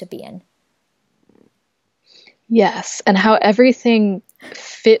for us to be in. Yes, and how everything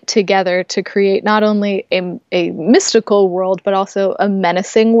fit together to create not only a mystical world, but also a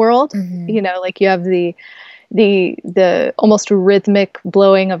menacing world. Like you have the almost rhythmic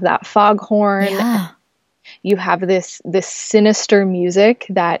blowing of that foghorn. Yeah. You have this sinister music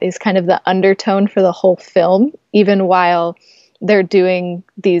that is kind of the undertone for the whole film, even while they're doing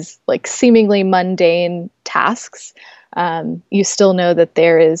these like seemingly mundane tasks. You still know that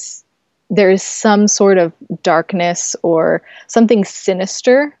there is some sort of darkness or something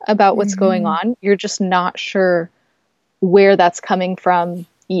sinister about what's going on. You're just not sure where that's coming from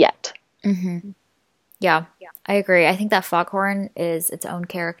yet. Yeah, I agree. I think that foghorn is its own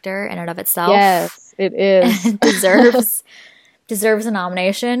character in and of itself. Yes, it is. And deserves a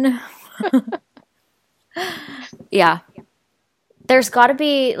nomination. Yeah. There's got to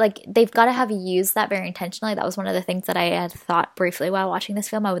be, like, they've got to have used that very intentionally. That was one of the things that I had thought briefly while watching this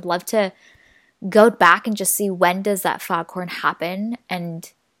film. I would love to go back and just see, when does that foghorn happen? And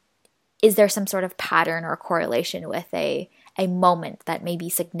is there some sort of pattern or correlation with a moment that may be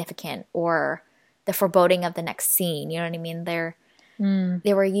significant, or the foreboding of the next scene? You know what I mean?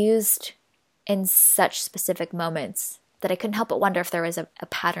 They were used in such specific moments that I couldn't help but wonder if there was a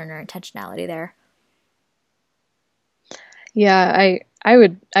pattern or intentionality there. Yeah, I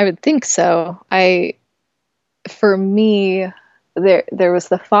would think so. For me, there was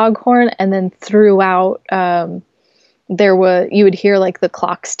the foghorn, and then throughout you would hear like the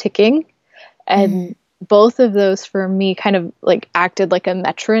clocks ticking, and both of those for me kind of like acted like a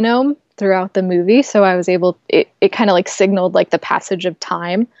metronome throughout the movie. So I was able, it kind of like signaled like the passage of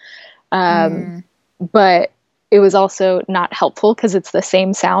time, but it was also not helpful because it's the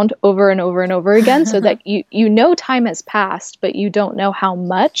same sound over and over and over again, so that you know time has passed, but you don't know how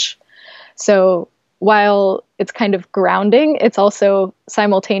much. So while it's kind of grounding, it's also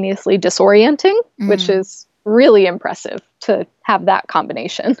simultaneously disorienting, which is really impressive to have that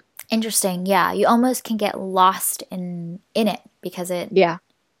combination. Interesting. Yeah, you almost can get lost in it because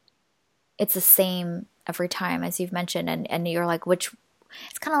it's the same every time, as you've mentioned, and you're like, it's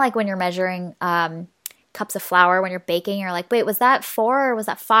kind of like when you're measuring cups of flour when you're baking. You're like, wait, was that 4 or was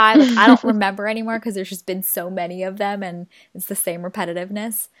that 5? Like, I don't remember anymore because there's just been so many of them, and it's the same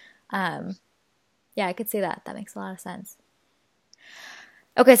repetitiveness. Yeah, I could see that. That makes a lot of sense.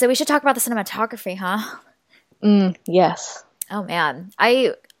 Okay, so we should talk about the cinematography, huh? Yes. Oh man,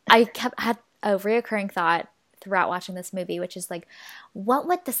 I had a reoccurring thought throughout watching this movie, which is like, what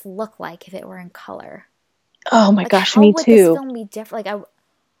would this look like if it were in color? Oh my gosh, me too. How would this film be different? Like,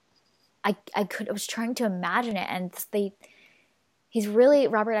 I was trying to imagine it, and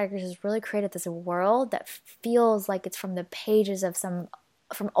Robert Eggers has really created this world that feels like it's from the pages of some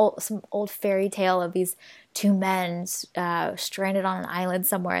old fairy tale of these two men stranded on an island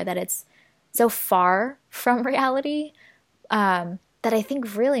somewhere, that it's so far from reality that I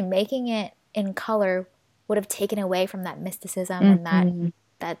think really making it in color would have taken away from that mysticism and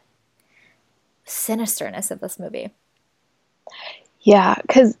that sinisterness of this movie. Yeah,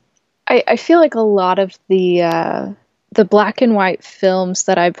 because I feel like a lot of the black and white films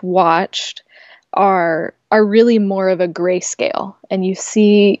that I've watched are really more of a grayscale, and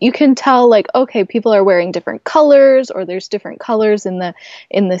you can tell, like, okay, people are wearing different colors, or there's different colors in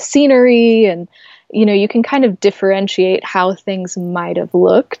the scenery, and you can kind of differentiate how things might have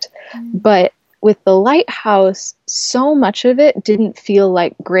looked. But with the Lighthouse, so much of it didn't feel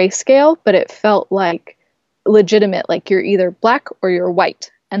like grayscale, but it felt like legitimate, like you're either black or you're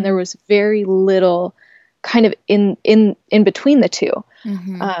white, and there was very little kind of in between the two.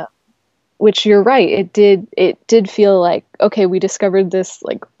 which you're right, it did feel like, okay, we discovered this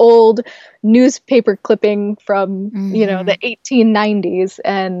like old newspaper clipping from, the 1890s,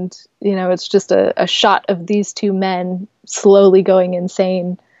 and it's just a shot of these two men slowly going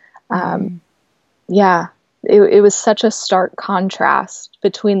insane. Yeah, it was such a stark contrast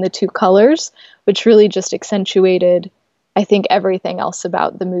between the two colors, which really just accentuated, I think, everything else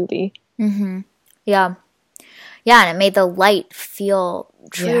about the movie. Yeah. Yeah, and it made the light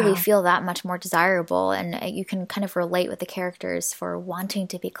truly feel that much more desirable, and you can kind of relate with the characters for wanting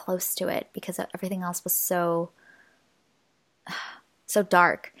to be close to it because everything else was so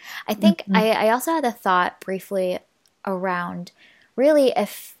dark. I think I also had a thought briefly around, really,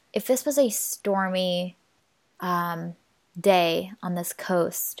 if this was a stormy day on this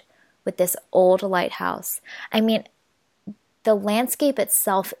coast with this old lighthouse, I mean, the landscape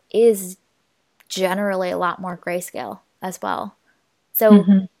itself is generally a lot more grayscale as well. So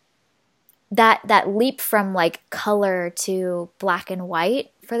that leap from like color to black and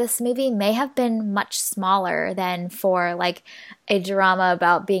white for this movie may have been much smaller than for like a drama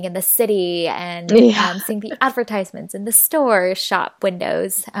about being in the city and seeing the advertisements in the store shop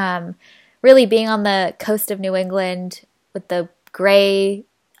windows. Really being on the coast of New England with the gray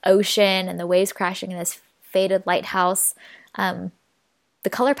ocean and the waves crashing in this faded lighthouse. The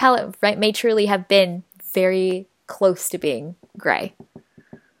color palette may truly have been very close to being gray.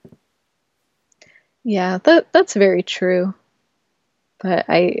 Yeah, that's very true. But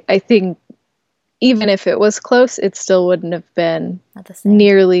I think even if it was close, it still wouldn't have been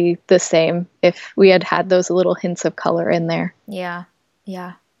nearly the same if we had had those little hints of color in there. Yeah,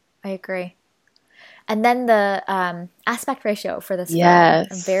 I agree. And then the aspect ratio for this film, a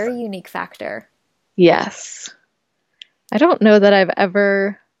very unique factor. Yes. I don't know that I've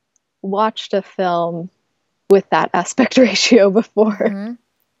ever watched a film with that aspect ratio before.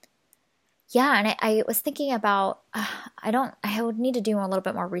 Yeah, and I was thinking about, I would need to do a little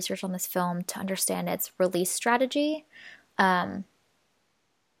bit more research on this film to understand its release strategy. I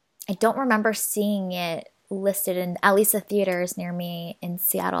don't remember seeing it listed in at least the theaters near me in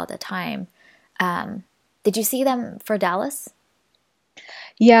Seattle at the time. Did you see them for Dallas?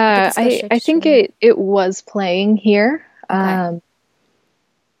 Yeah, I think it was playing here. Okay.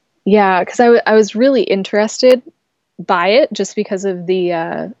 Yeah, because I was really interested by it just because of the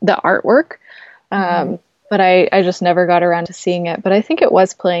artwork. But I just never got around to seeing it. But I think it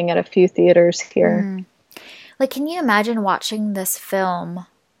was playing at a few theaters here. Like, can you imagine watching this film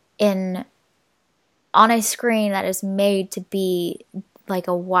on a screen that is made to be like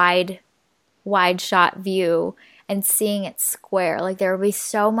a wide shot view and seeing it square? Like, there would be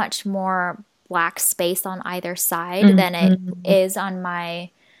so much more black space on either side than it is on my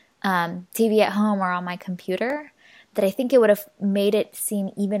TV at home or on my computer, that I think it would have made it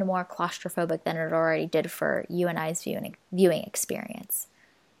seem even more claustrophobic than it already did for you and I's viewing experience.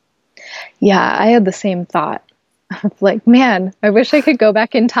 Yeah, I had the same thought. Like, man, I wish I could go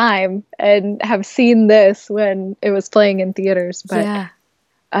back in time and have seen this when it was playing in theaters. But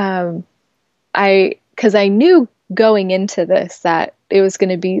because I knew going into this that it was going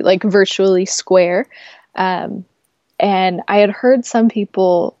to be like virtually square. And I had heard some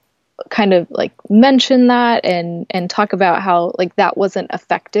people kind of like mention that and talk about how like that wasn't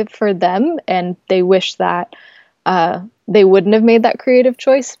effective for them and they wish that they wouldn't have made that creative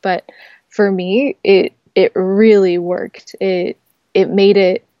choice. But for me, it really worked. It made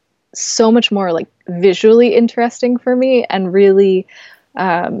it so much more like visually interesting for me, and really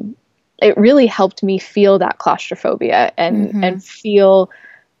it really helped me feel that claustrophobia and feel,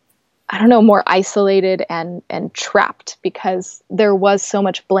 I don't know, more isolated and trapped, because there was so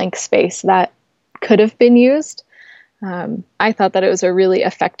much blank space that could have been used. I thought that it was a really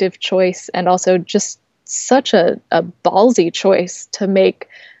effective choice, and also just such a ballsy choice to make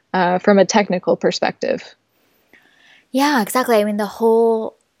from a technical perspective. Yeah, exactly. I mean, the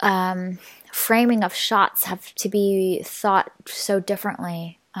whole framing of shots have to be thought so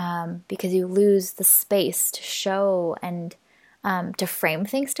differently because you lose the space to show and to frame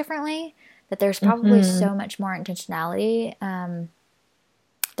things differently, that there's probably so much more intentionality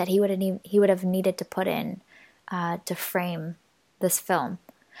that he would have needed to put in to frame this film.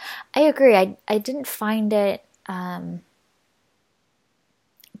 I agree. I didn't find it to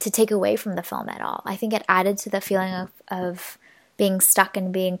take away from the film at all. I think it added to the feeling of being stuck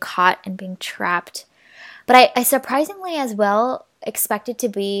and being caught and being trapped. But I surprisingly as well expected to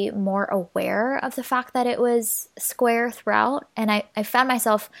be more aware of the fact that it was square throughout. And I found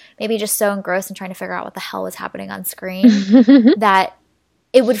myself maybe just so engrossed in trying to figure out what the hell was happening on screen that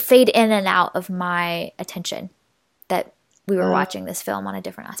it would fade in and out of my attention that we were watching this film on a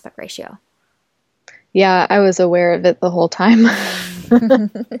different aspect ratio. Yeah, I was aware of it the whole time. And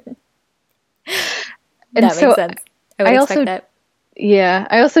That makes so sense. I would I expect also, that. yeah,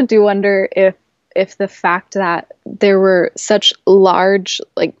 I also do wonder if the fact that there were such large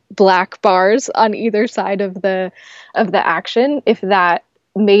like black bars on either side of the action, if that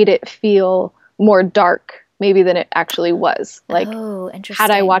made it feel more dark maybe than it actually was. Like Oh, had I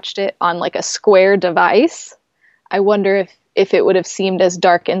interesting. watched it on like a square device, I wonder if it would have seemed as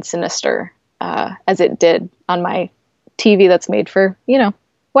dark and sinister as it did on my TV that's made for,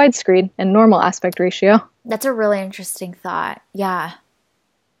 widescreen and normal aspect ratio. That's a really interesting thought. Yeah.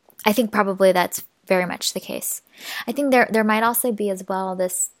 I think probably that's very much the case. I think there might also be as well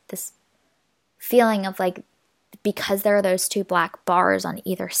this feeling of like because there are those two black bars on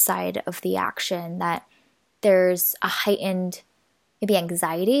either side of the action that there's a heightened maybe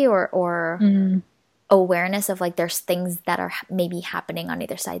anxiety or Mm. awareness of like there's things that are maybe happening on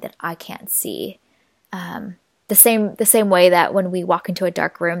either side that I can't see. The same way that when we walk into a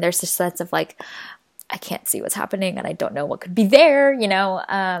dark room, there's this sense of like I can't see what's happening and I don't know what could be there.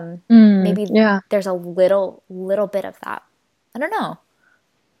 Maybe Yeah. there's a little bit of that. I don't know.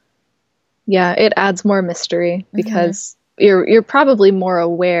 Yeah, it adds more mystery Mm-hmm. because you're probably more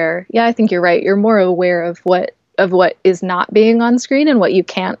aware. Yeah, I think you're right. You're more aware of what is not being on screen and what you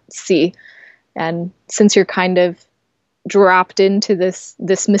can't see. And since you're kind of dropped into this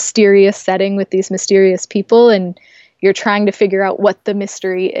mysterious setting with these mysterious people and you're trying to figure out what the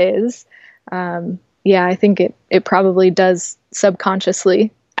mystery is, yeah, I think it probably does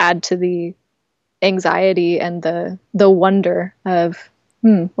subconsciously add to the anxiety and the wonder of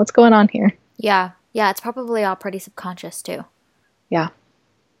what's going on here. Yeah. Yeah, it's probably all pretty subconscious too. Yeah.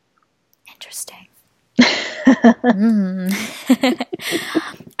 Interesting. Mm.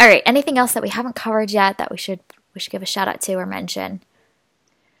 All right. Anything else that we haven't covered yet that we should give a shout out to or mention?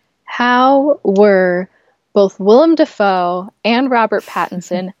 How were both Willem Dafoe and Robert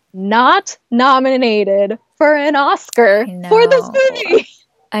Pattinson not nominated for an Oscar I for this know. movie?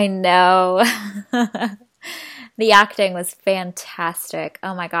 I know. The acting was fantastic.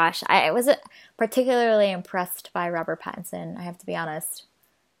 Oh my gosh. I was particularly impressed by Robert Pattinson, I have to be honest.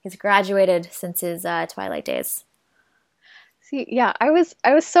 He's graduated since his Twilight days. See, yeah, I was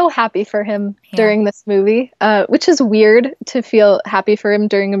so happy for him Yeah. during this movie, which is weird to feel happy for him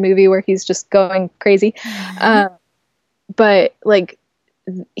during a movie where he's just going crazy. Uh, but like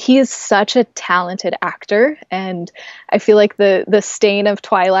he is such a talented actor, and I feel like the stain of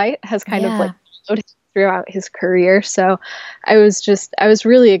Twilight has kind of like Yeah. followed him throughout his career. So I was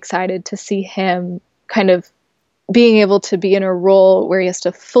really excited to see him kind of being able to be in a role where he has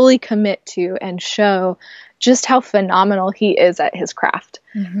to fully commit to and show just how phenomenal he is at his craft.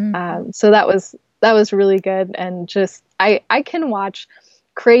 Hmm. So that was really good, and just I can watch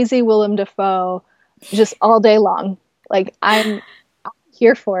crazy Willem Dafoe just all day long. Like I'm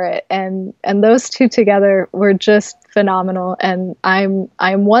here for it, and those two together were just phenomenal. And I'm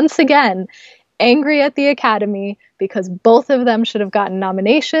once again angry at the Academy because both of them should have gotten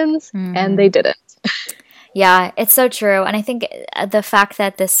nominations and Hmm. they didn't. Yeah, it's so true. And I think the fact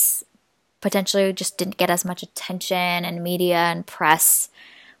that this potentially just didn't get as much attention and media and press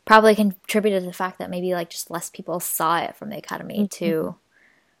probably contributed to the fact that maybe like just less people saw it from the Academy to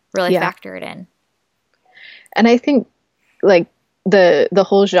really Yeah. factor it in. And I think like the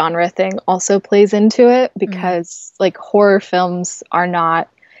whole genre thing also plays into it Mm. because like horror films are not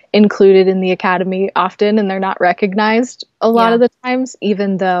included in the Academy often and they're not recognized a lot of Yeah. the times,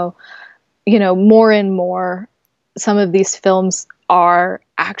 even though, more and more some of these films are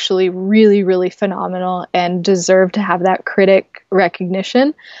actually really, really phenomenal and deserve to have that critic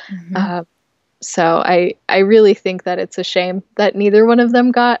recognition. Hmm. Uh, so I really think that it's a shame that neither one of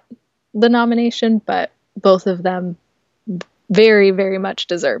them got the nomination, but both of them very, very much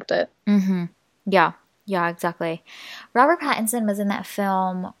deserved it. Hmm. Yeah. Yeah, exactly. Robert Pattinson was in that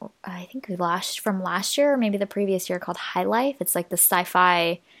film, I think from last year or maybe the previous year called High Life. It's like the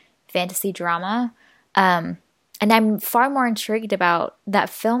sci-fi fantasy drama. Um, and I'm far more intrigued about that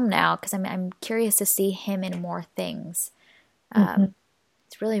film now because I'm curious to see him in more things. Mhm.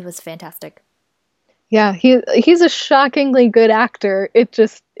 It really was fantastic. Yeah, he's a shockingly good actor. It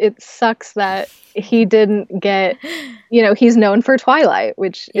sucks that he didn't get, he's known for Twilight,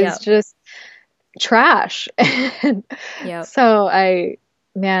 which Yeah. is just trash. And Yep. so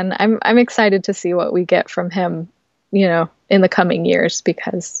man, I'm excited to see what we get from him, in the coming years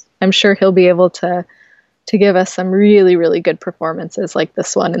because I'm sure he'll be able to give us some really, really good performances like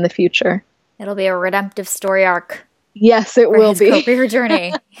this one in the future. It'll be a redemptive story arc Yes, it for will his be. career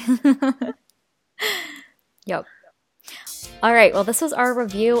journey. Yep. All right, well, this was our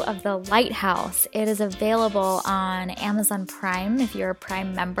review of The Lighthouse. It is available on Amazon Prime if you're a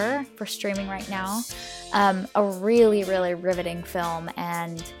Prime member for streaming right now. A really, really riveting film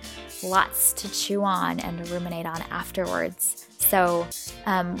and lots to chew on and ruminate on afterwards. So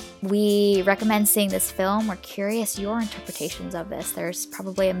we recommend seeing this film. We're curious your interpretations of this. There's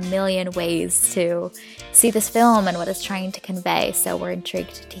probably a million ways to see this film and what it's trying to convey. So we're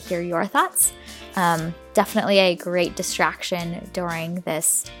intrigued to hear your thoughts. Definitely a great distraction during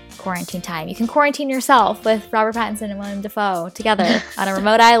this quarantine time. You can quarantine yourself with Robert Pattinson and Willem Dafoe together on a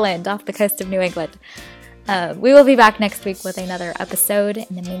remote island off the coast of New England. We will be back next week with another episode.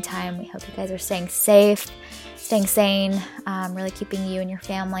 In the meantime, we hope you guys are staying safe, staying sane, really keeping you and your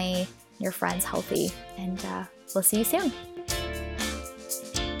family, your friends healthy, and we'll see you soon.